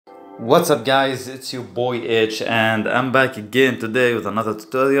What's up guys, it's your boy H and I'm back again today with another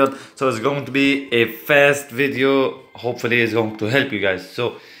tutorial. So it's going to be a fast video, hopefully it's going to help you guys.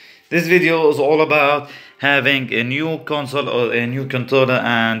 So this video is all about having a new console or a new controller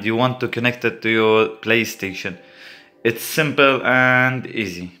and you want to connect it to your PlayStation. It's simple and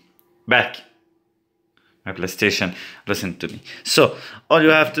easy. Back my PlayStation, listen to me. So all you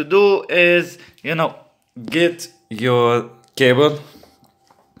have to do is, get your cable.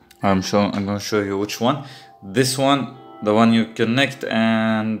 I'm going to show you which one. This one, the one you connect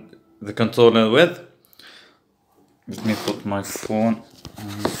and the controller with. Let me put my phone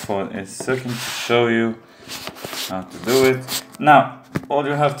for a second to show you how to do it. Now, all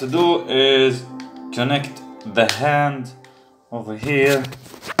you have to do is connect the hand over here,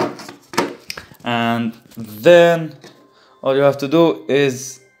 and then all you have to do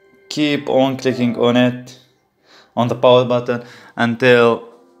is keep on clicking on it, on the power button, until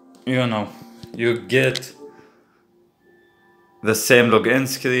you get the same login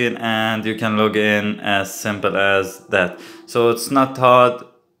screen and you can log in as simple as that. So it's not hard.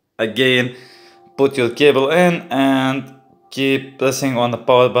 Again, put your cable in and keep pressing on the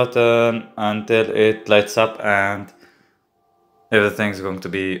power button until it lights up and everything's going to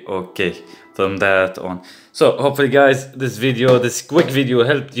be okay from that on. So hopefully guys, this quick video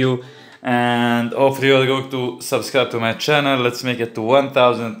helped you, and hopefully you're going to subscribe to my channel. Let's make it to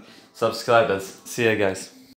 1000 subscribers. See ya guys.